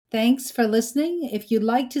Thanks for listening. If you'd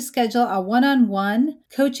like to schedule a one-on-one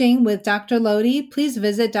coaching with Dr. Lodi, please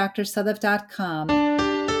visit drsadaf.com.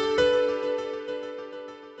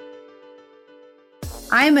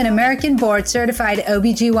 I am an American board certified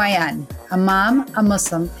OBGYN, a mom, a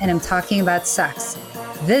Muslim, and I'm talking about sex.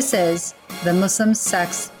 This is the Muslim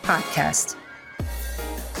Sex Podcast.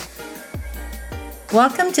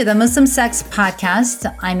 Welcome to the Muslim Sex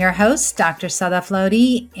Podcast. I'm your host, Dr. Sadaf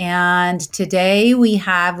Lodi, and today we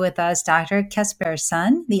have with us Dr.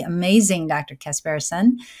 Kasperson, the amazing Dr.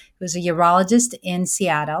 Kasperson, who's a urologist in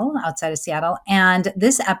Seattle, outside of Seattle. And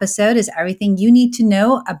this episode is everything you need to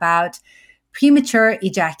know about premature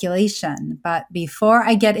ejaculation. But before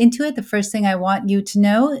I get into it, the first thing I want you to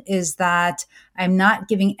know is that I'm not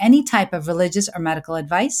giving any type of religious or medical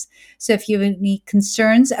advice. So if you have any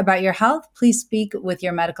concerns about your health, please speak with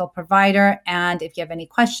your medical provider. And if you have any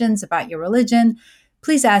questions about your religion,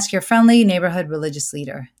 please ask your friendly neighborhood religious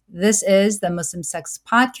leader. This is the Muslim Sex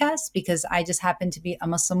Podcast because I just happen to be a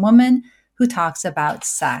Muslim woman who talks about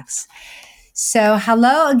sex. So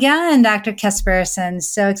hello again, Dr. Kasperson.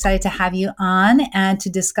 So excited to have you on and to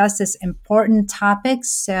discuss this important topic.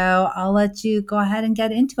 So I'll let you go ahead and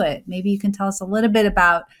get into it. Maybe you can tell us a little bit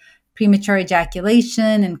about premature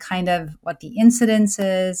ejaculation and kind of what the incidence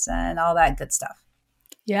is and all that good stuff.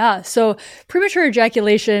 Yeah. So premature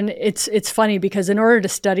ejaculation, it's funny because in order to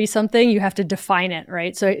study something, you have to define it,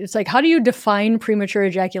 right? So it's like, how do you define premature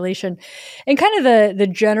ejaculation? And kind of the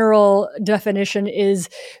general definition is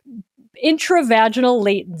intravaginal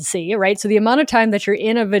latency, right? So the amount of time that you're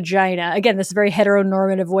in a vagina, again, this is very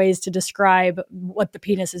heteronormative ways to describe what the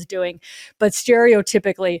penis is doing, but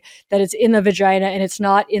stereotypically that it's in the vagina and it's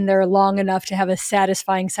not in there long enough to have a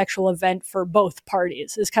satisfying sexual event for both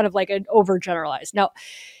parties is kind of like an overgeneralized. Now,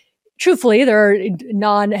 truthfully, there are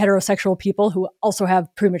non-heterosexual people who also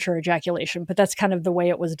have premature ejaculation, but that's kind of the way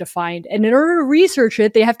it was defined. And in order to research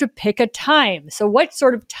it, they have to pick a time. So what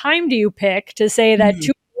sort of time do you pick to say that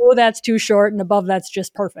that's too short and above that's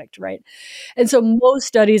just perfect, right? And so most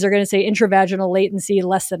studies are going to say intravaginal latency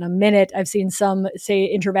less than a minute. I've seen some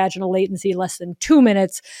say intravaginal latency less than 2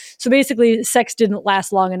 minutes. So basically, sex didn't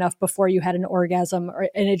last long enough before you had an orgasm or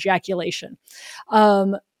an ejaculation.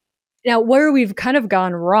 Now, where we've kind of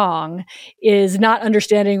gone wrong is not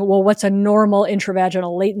understanding, well, what's a normal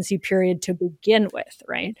intravaginal latency period to begin with,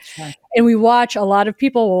 right? Sure. And we watch, a lot of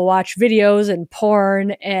people will watch videos and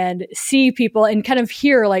porn and see people and kind of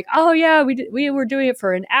hear like, oh yeah, we were doing it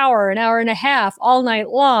for an hour and a half, all night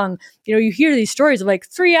long. You know, you hear these stories of like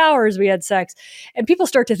 3 hours we had sex and people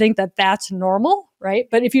start to think that that's normal. Right.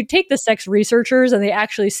 But if you take the sex researchers and they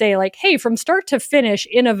actually say like, hey, from start to finish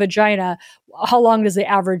in a vagina, how long does the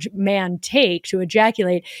average man take to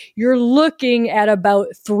ejaculate? You're looking at about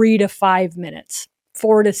 3 to 5 minutes,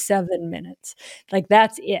 4 to 7 minutes. Like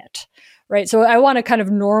that's it. Right. So I want to kind of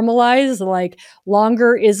normalize like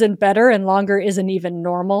longer isn't better and longer isn't even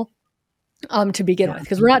normal. To begin with,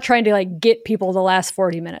 because we're not trying to like get people the last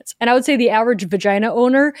 40 minutes. And I would say the average vagina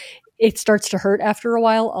owner, it starts to hurt after a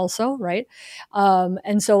while also, right?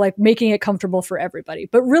 And so like making it comfortable for everybody,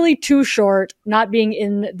 but really too short, not being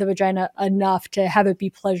in the vagina enough to have it be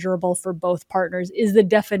pleasurable for both partners is the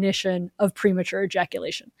definition of premature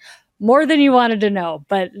ejaculation. More than you wanted to know,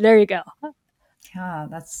 but there you go. Yeah,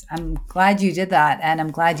 I'm glad you did that. And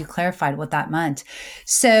I'm glad you clarified what that meant.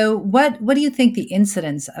 So what do you think the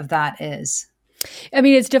incidence of that is? I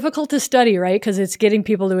mean, it's difficult to study, right? Because it's getting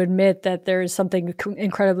people to admit that there's something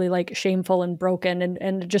incredibly like shameful and broken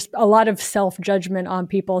and just a lot of self-judgment on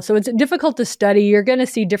people. So it's difficult to study. You're going to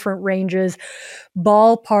see different ranges.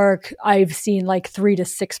 Ballpark, I've seen like 3 to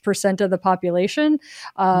 6% of the population,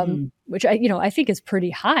 which I think is pretty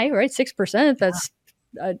high, right? 6%, that's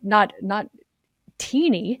not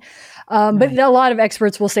teeny. But a lot of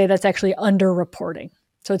experts will say that's actually underreporting.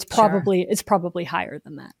 So it's probably higher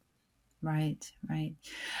than that. Right.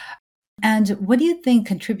 And what do you think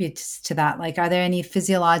contributes to that? Like, are there any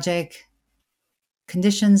physiologic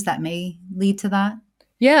conditions that may lead to that?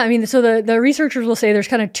 Yeah, I mean, so the researchers will say there's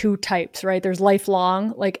kind of two types, right? There's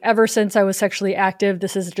lifelong, like ever since I was sexually active,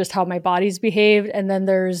 this is just how my body's behaved. And then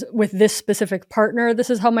there's with this specific partner,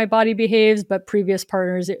 this is how my body behaves, but previous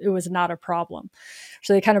partners, it was not a problem.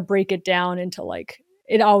 So they kind of break it down into like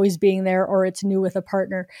it always being there or it's new with a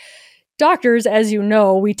partner. Doctors, as you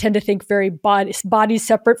know, we tend to think very body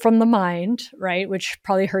separate from the mind, right? Which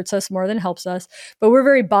probably hurts us more than helps us. But we're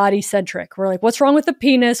very body centric. We're like, what's wrong with the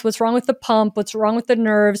penis? What's wrong with the pump? What's wrong with the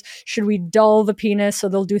nerves? Should we dull the penis? So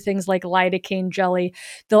they'll do things like lidocaine jelly.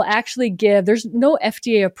 They'll actually there's no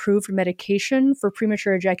FDA approved medication for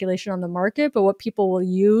premature ejaculation on the market. But what people will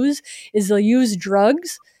use is they'll use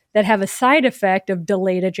drugs that have a side effect of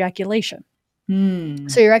delayed ejaculation. Hmm.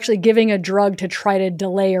 So you're actually giving a drug to try to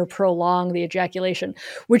delay or prolong the ejaculation,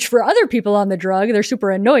 which for other people on the drug, they're super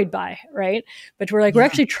annoyed by, right? But we're Yeah.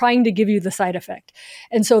 actually trying to give you the side effect.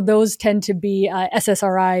 And so those tend to be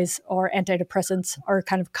SSRIs, or antidepressants are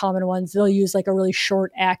kind of common ones. They'll use like a really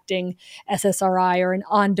short acting SSRI or an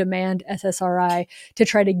on-demand SSRI to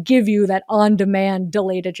try to give you that on-demand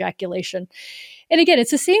delayed ejaculation. And again,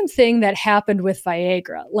 it's the same thing that happened with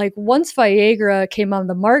Viagra. Like once Viagra came on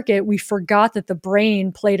the market, we forgot that the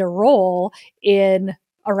brain played a role in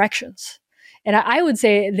erections. And I would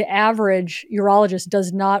say the average urologist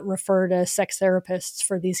does not refer to sex therapists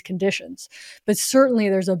for these conditions. But certainly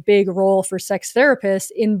there's a big role for sex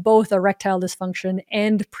therapists in both erectile dysfunction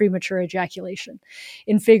and premature ejaculation,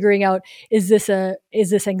 in figuring out, is this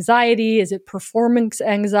anxiety? Is it performance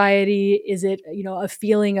anxiety? Is it, a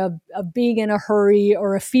feeling of being in a hurry,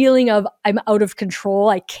 or a feeling of I'm out of control,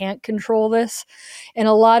 I can't control this? And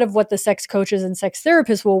a lot of what the sex coaches and sex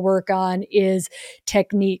therapists will work on is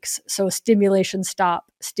techniques. So stimulation stop,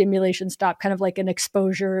 kind of like an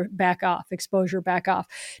exposure back off,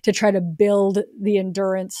 to try to build the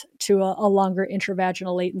endurance to a longer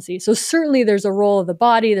intravaginal latency. So certainly there's a role of the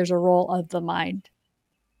body, there's a role of the mind.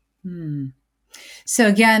 So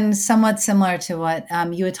again, somewhat similar to what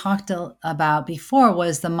you had talked about before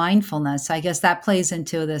was the mindfulness. I guess that plays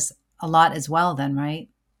into this a lot as well then, right?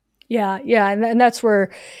 Yeah. And that's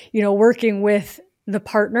where, working with the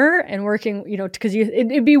partner and working, because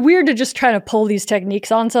it'd be weird to just try to pull these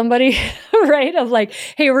techniques on somebody, right? Of like,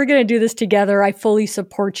 hey, we're going to do this together. I fully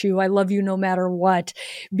support you. I love you no matter what.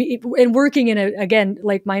 And working in again,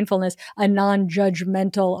 like mindfulness, a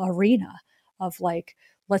non-judgmental arena of like,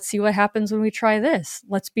 let's see what happens when we try this.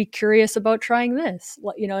 Let's be curious about trying this,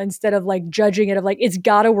 instead of like judging it of like, it's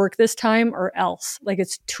got to work this time or else. Like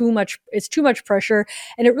it's too much pressure.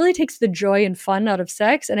 And it really takes the joy and fun out of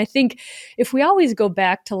sex. And I think if we always go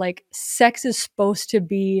back to like, sex is supposed to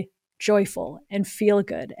be joyful and feel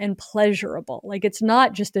good and pleasurable. Like it's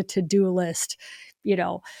not just a to-do list,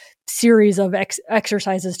 series of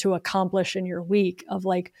exercises to accomplish in your week, of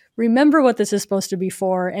like, remember what this is supposed to be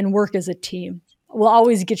for and work as a team will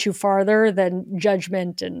always get you farther than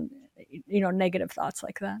judgment and, negative thoughts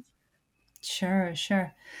like that. Sure.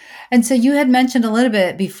 And so you had mentioned a little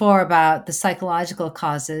bit before about the psychological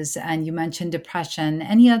causes, and you mentioned depression.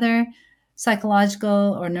 Any other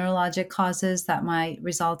psychological or neurologic causes that might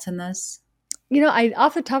result in this? I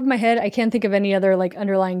off the top of my head, I can't think of any other like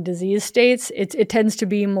underlying disease states. It tends to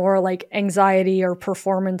be more like anxiety or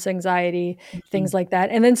performance anxiety, things like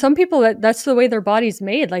that. And then some people that's the way their body's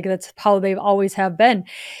made. Like that's how they've always have been.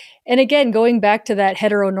 And again, going back to that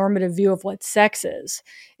heteronormative view of what sex is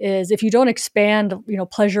if you don't expand,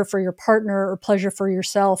 pleasure for your partner or pleasure for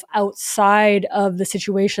yourself outside of the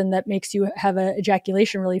situation that makes you have an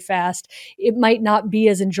ejaculation really fast, it might not be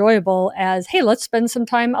as enjoyable as, hey, let's spend some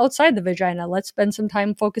time outside the vagina. Let's spend some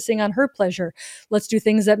time focusing on her pleasure. Let's do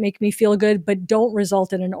things that make me feel good, but don't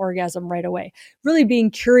result in an orgasm right away. Really being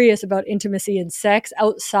curious about intimacy and sex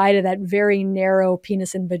outside of that very narrow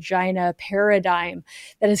penis and vagina paradigm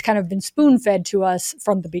that has kind of been spoon-fed to us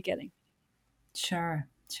from the beginning. Sure.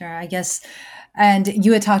 I guess, and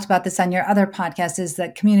you had talked about this on your other podcast, is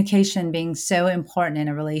that communication being so important in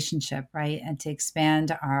a relationship, right? And to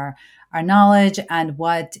expand our knowledge and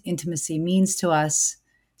what intimacy means to us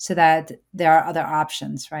so that there are other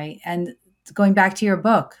options, right? And going back to your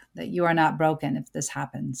book, that you are not broken if this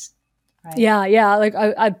happens. Right? Yeah. Like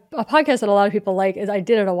a podcast that a lot of people like is, I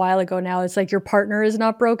did it a while ago now. It's like, your partner is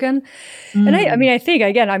not broken. And I think,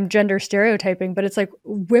 again, I'm gender stereotyping, but it's like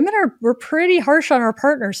we're pretty harsh on our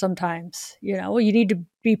partners sometimes. You need to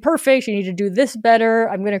be perfect. You need to do this better.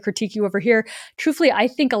 I'm going to critique you over here. Truthfully, I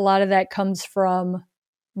think a lot of that comes from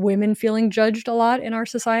women feeling judged a lot in our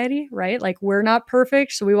society, right? Like we're not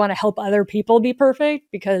perfect. So we want to help other people be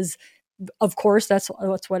perfect because of course, that's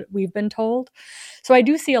what we've been told. So I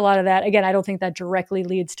do see a lot of that. Again, I don't think that directly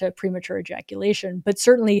leads to premature ejaculation, but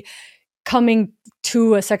certainly coming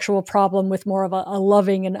to a sexual problem with more of a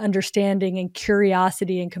loving and understanding and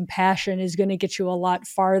curiosity and compassion is going to get you a lot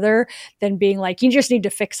farther than being like, you just need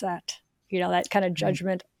to fix that. That kind of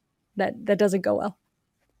judgment that doesn't go well.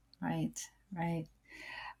 Right.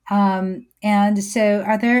 And so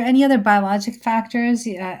are there any other biologic factors,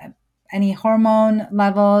 any hormone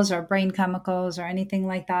levels or brain chemicals or anything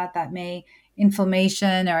like that may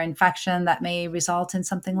inflammation or infection that may result in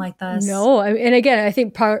something like this? No. And again, I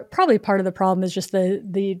think probably part of the problem is just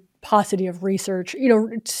the paucity of research.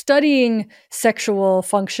 Studying sexual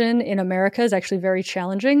function in America is actually very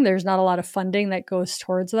challenging. There's not a lot of funding that goes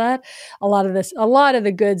towards that. A lot of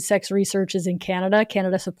the good sex research is in Canada.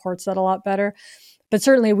 Canada supports that a lot better. But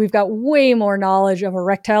certainly we've got way more knowledge of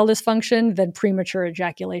erectile dysfunction than premature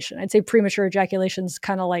ejaculation. I'd say premature ejaculation is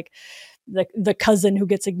kind of like the cousin who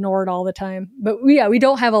gets ignored all the time. But we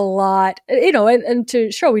don't have a lot, and to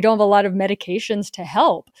show we don't have a lot of medications to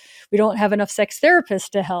help. We don't have enough sex therapists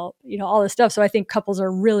to help, all this stuff. So I think couples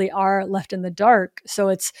are left in the dark. So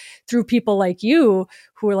it's through people like you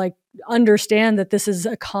who are like, understand that this is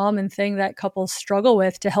a common thing that couples struggle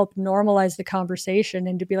with, to help normalize the conversation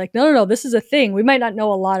and to be like, no, this is a thing. We might not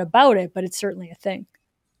know a lot about it, but it's certainly a thing.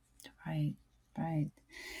 Right.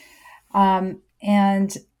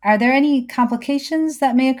 And are there any complications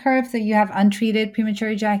that may occur if you have untreated premature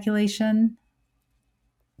ejaculation?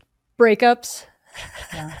 Breakups.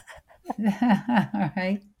 Yeah. All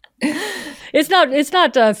right. It's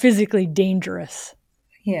not physically dangerous.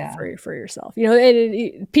 Yeah. For yourself.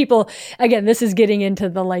 People, again, this is getting into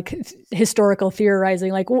the like historical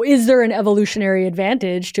theorizing, like, well, is there an evolutionary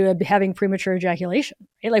advantage to having premature ejaculation?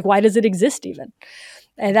 Right? Like, why does it exist even?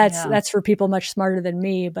 And that's for people much smarter than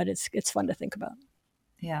me, but it's fun to think about.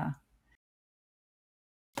 Yeah.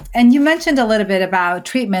 And you mentioned a little bit about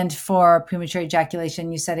treatment for premature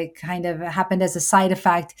ejaculation. You said it kind of happened as a side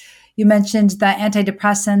effect. You mentioned the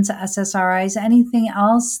antidepressants, SSRIs, anything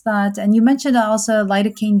else and you mentioned also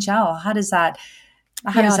lidocaine gel. How does that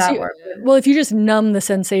work? Well, if you just numb the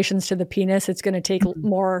sensations to the penis, it's going to take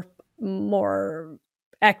more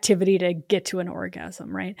activity to get to an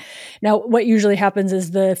orgasm, right? Now, what usually happens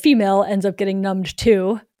is the female ends up getting numbed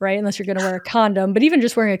too, right? Unless you're going to wear a condom. But even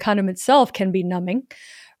just wearing a condom itself can be numbing,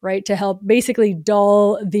 right? To help basically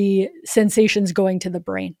dull the sensations going to the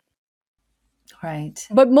brain. Right.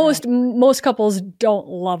 But most couples don't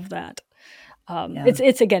love that.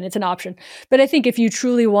 It's an option. But I think if you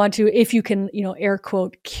truly want to, if you can, air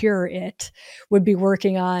quote, cure it, would be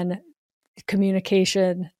working on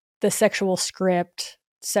communication, the sexual script,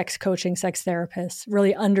 sex coaching, sex therapists,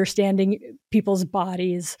 really understanding people's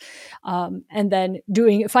bodies, and then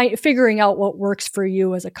figuring out what works for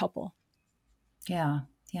you as a couple. Yeah.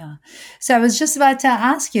 Yeah. So I was just about to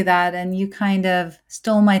ask you that, and you kind of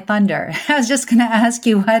stole my thunder. I was just going to ask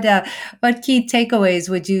you what key takeaways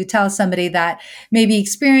would you tell somebody that may be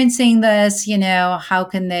experiencing this? How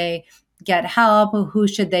can they get help? Who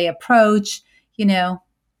should they approach?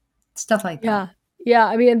 Stuff like that. Yeah.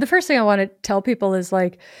 I mean, the first thing I want to tell people is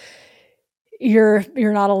like, you're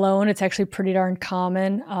not alone. It's actually pretty darn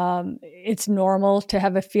common. It's normal to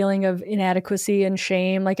have a feeling of inadequacy and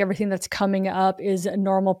shame. Like everything that's coming up is a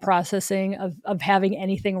normal processing of having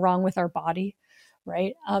anything wrong with our body,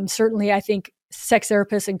 right? Certainly, I think sex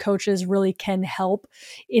therapists and coaches really can help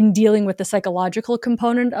in dealing with the psychological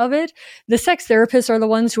component of it. The sex therapists are the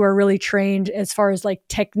ones who are really trained as far as like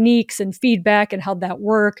techniques and feedback and how that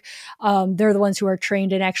work. They're the ones who are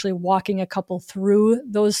trained in actually walking a couple through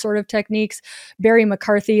those sort of techniques. Barry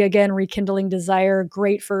McCarthy, again, Rekindling Desire,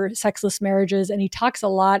 great for sexless marriages. And he talks a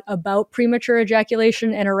lot about premature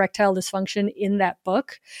ejaculation and erectile dysfunction in that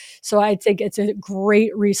book. So I think it's a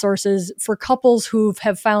great resources for couples who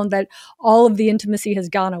have found that all of the intimacy has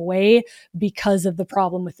gone away because of the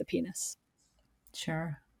problem with the penis.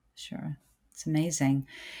 Sure. It's amazing.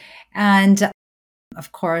 And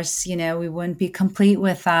of course, we wouldn't be complete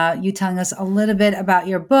without you telling us a little bit about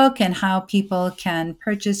your book and how people can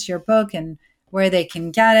purchase your book and where they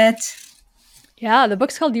can get it. Yeah, the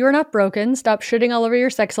book's called You're Not Broken, Stop Shitting All Over Your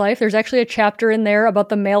Sex Life. There's actually a chapter in there about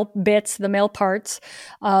the male bits, the male parts.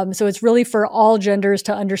 So it's really for all genders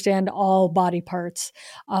to understand all body parts,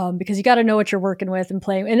 because you got to know what you're working with and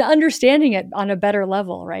playing and understanding it on a better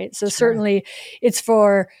level, right? So certainly it's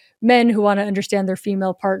for men who want to understand their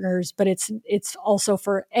female partners, but it's also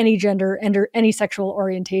for any gender and any sexual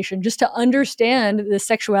orientation, just to understand the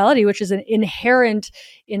sexuality, which is an inherent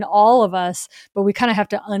in all of us, but we kind of have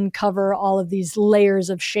to uncover all of these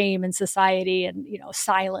layers of shame in society and,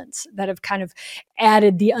 silence that have kind of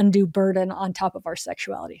added the undue burden on top of our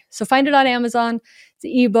sexuality. So find it on Amazon. It's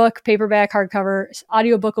an ebook, paperback, hardcover.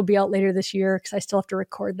 Audiobook will be out later this year because I still have to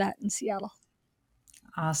record that in Seattle.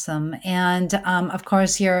 Awesome. And of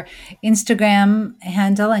course, your Instagram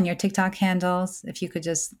handle and your TikTok handles, if you could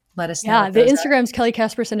just let us know. Yeah, the Instagram's Kelly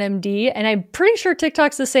Casperson MD, and I'm pretty sure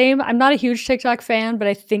TikTok's the same. I'm not a huge TikTok fan, but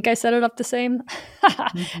I think I set it up the same.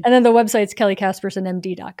 And then the website's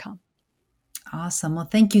kellycaspersonmd.com. Awesome. Well,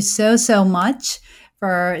 thank you so much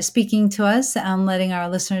for speaking to us and letting our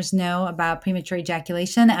listeners know about premature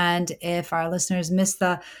ejaculation. And if our listeners missed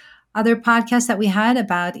the other podcast that we had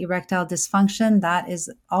about erectile dysfunction, that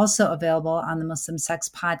is also available on the Muslim Sex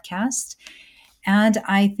Podcast. And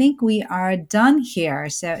I think we are done here.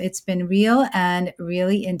 So it's been real and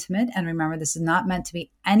really intimate. And remember, this is not meant to be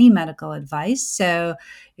any medical advice. So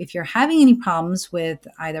if you're having any problems with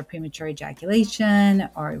either premature ejaculation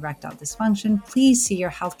or erectile dysfunction, please see your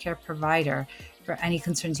healthcare provider for any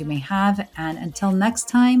concerns you may have. And until next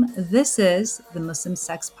time, this is the Muslim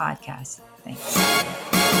Sex Podcast. Thanks.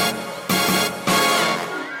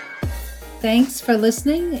 Thanks for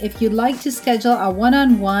listening. If you'd like to schedule a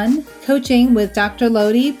one-on-one coaching with Dr.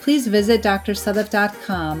 Lodi, please visit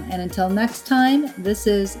drsadaf.com. And until next time, this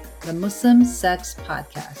is the Muslim Sex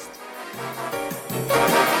Podcast.